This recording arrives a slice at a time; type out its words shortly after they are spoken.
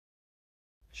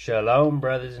Shalom,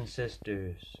 brothers and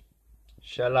sisters.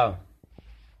 Shalom.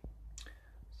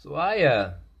 So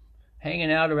I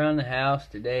hanging out around the house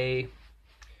today.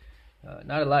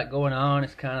 Not a lot going on.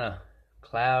 It's kind of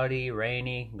cloudy,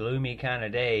 rainy, gloomy kind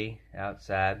of day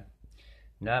outside.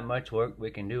 Not much work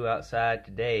we can do outside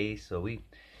today, so we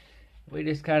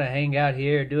just kind of hang out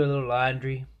here, do a little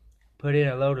laundry, put in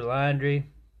a load of laundry,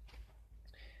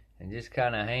 and just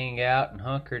kind of hang out and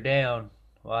hunker down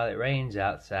while it rains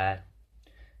outside.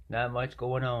 Not much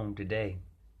going on today.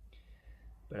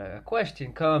 But a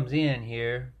question comes in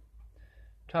here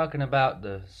talking about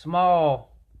the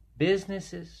small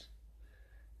businesses.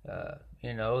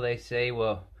 They say,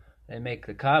 they make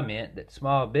the comment that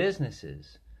small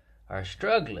businesses are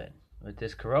struggling with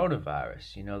this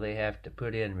coronavirus. They have to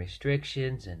put in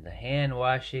restrictions and the hand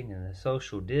washing and the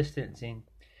social distancing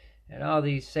and all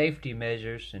these safety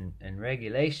measures and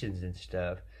regulations and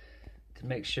stuff to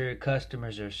make sure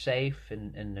customers are safe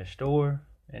in their store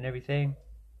and everything.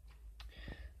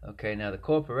 Okay, now the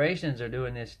corporations are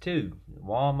doing this too.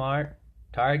 Wal-Mart,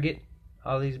 Target,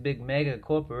 all these big mega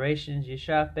corporations you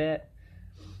shop at,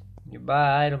 you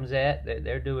buy items at,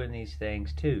 they're doing these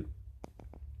things too.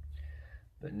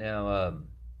 But now,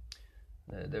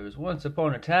 there was once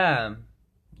upon a time,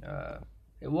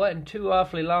 it wasn't too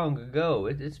awfully long ago.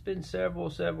 It's been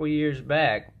several years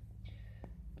back.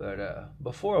 But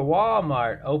before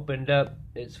Walmart opened up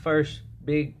its first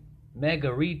big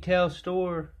mega retail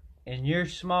store in your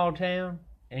small town,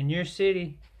 in your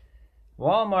city,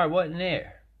 Walmart wasn't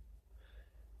there.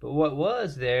 But what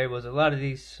was there was a lot of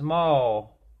these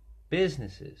small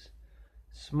businesses,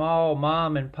 small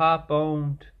mom and pop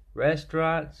owned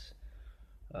restaurants,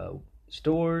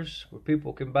 stores where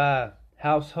people can buy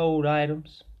household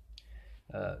items,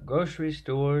 grocery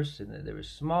stores, and there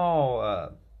was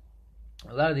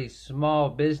a lot of these small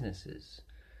businesses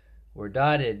were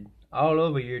dotted all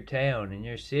over your town and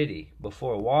your city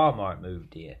before Walmart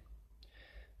moved in.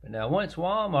 But now once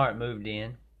Walmart moved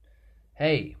in,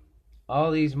 hey, all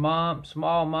these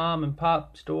small mom and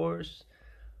pop stores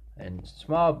and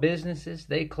small businesses,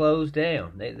 they closed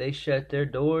down. They shut their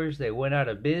doors. They went out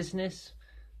of business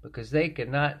because they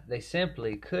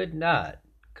simply could not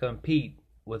compete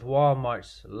with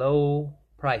Walmart's low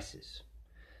prices.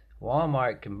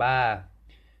 Walmart can buy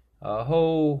a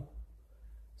whole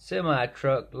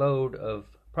semi-truck load of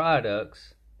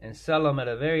products and sell them at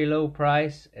a very low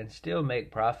price and still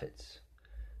make profits.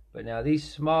 But now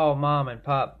these small mom and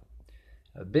pop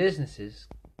businesses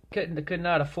could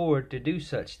not afford to do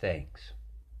such things.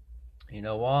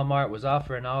 Walmart was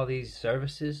offering all these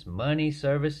services, money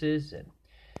services, and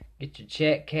get your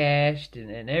check cashed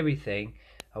and everything.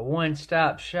 A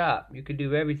one-stop shop. You could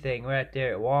do everything right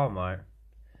there at Walmart.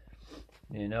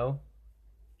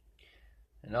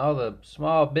 And all the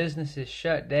small businesses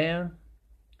shut down.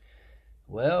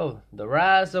 Well, the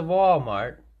rise of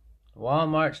Walmart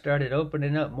started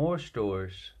opening up more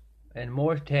stores in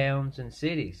more towns and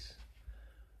cities.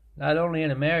 Not only in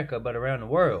America, but around the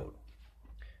world.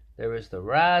 There was the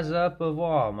rise up of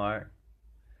Walmart.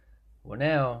 Well,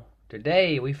 now,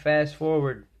 today, we fast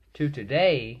forward to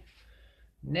today.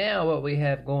 Now what we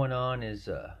have going on is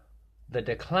the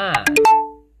decline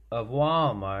of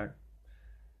Walmart.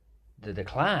 The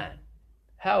decline?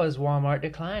 How is Walmart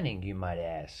declining, you might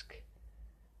ask?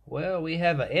 Well, we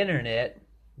have an internet,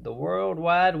 the World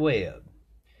Wide Web.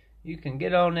 You can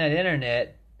get on that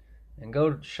internet and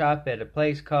go shop at a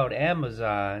place called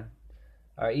Amazon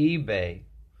or eBay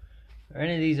or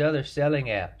any of these other selling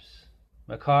apps,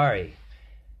 Mercari,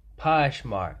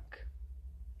 Poshmark.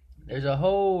 There's a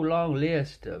whole long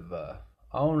list of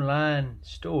online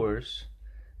stores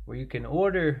where you can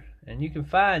order and you can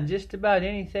find just about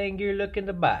anything you're looking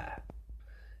to buy.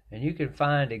 And you can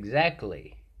find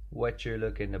exactly what you're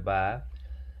looking to buy.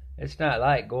 It's not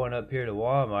like going up here to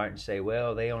Walmart and say,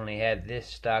 well, they only have this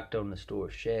stocked on the store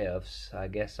shelves. I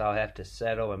guess I'll have to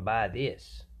settle and buy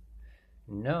this.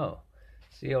 No.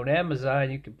 See, on Amazon,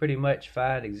 you can pretty much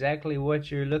find exactly what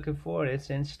you're looking for, and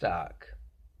it's in stock.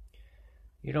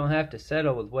 You don't have to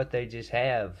settle with what they just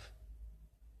have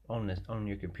on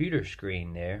your computer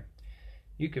screen there.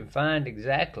 You can find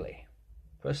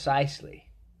precisely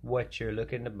what you're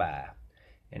looking to buy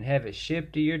and have it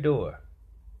shipped to your door,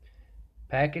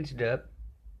 packaged up.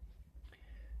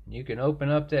 You can open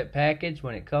up that package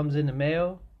when it comes in the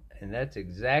mail, and that's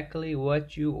exactly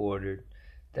what you ordered.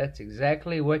 That's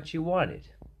exactly what you wanted,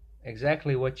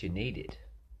 exactly what you needed.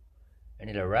 And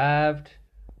it arrived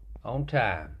on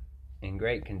time, in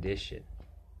great condition.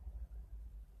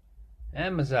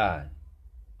 Amazon,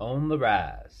 on the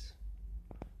rise.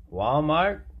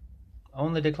 Walmart,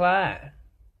 on the decline.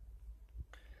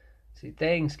 See,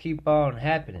 things keep on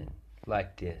happening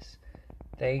like this.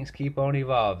 Things keep on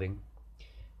evolving.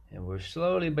 And we're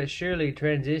slowly but surely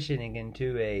transitioning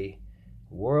into a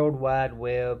World Wide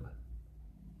Web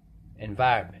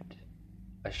environment,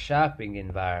 a shopping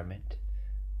environment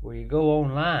where you go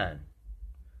online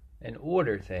and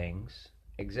order things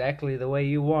exactly the way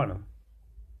you want them.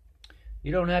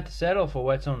 You don't have to settle for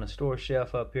what's on the store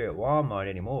shelf up here at Walmart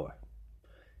anymore.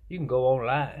 You can go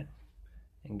online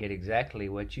and get exactly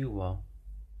what you want.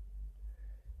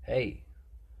 Hey,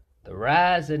 the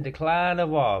rise and decline of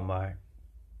Walmart.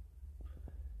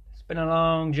 It's been a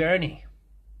long journey,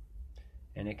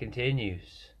 and it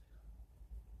continues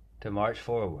to march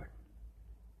forward.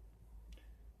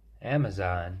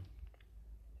 Amazon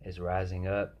is rising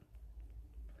up.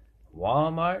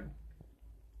 Walmart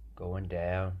going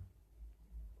down.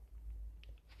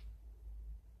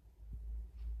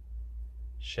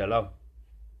 Shalom.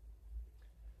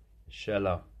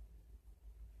 Shalom.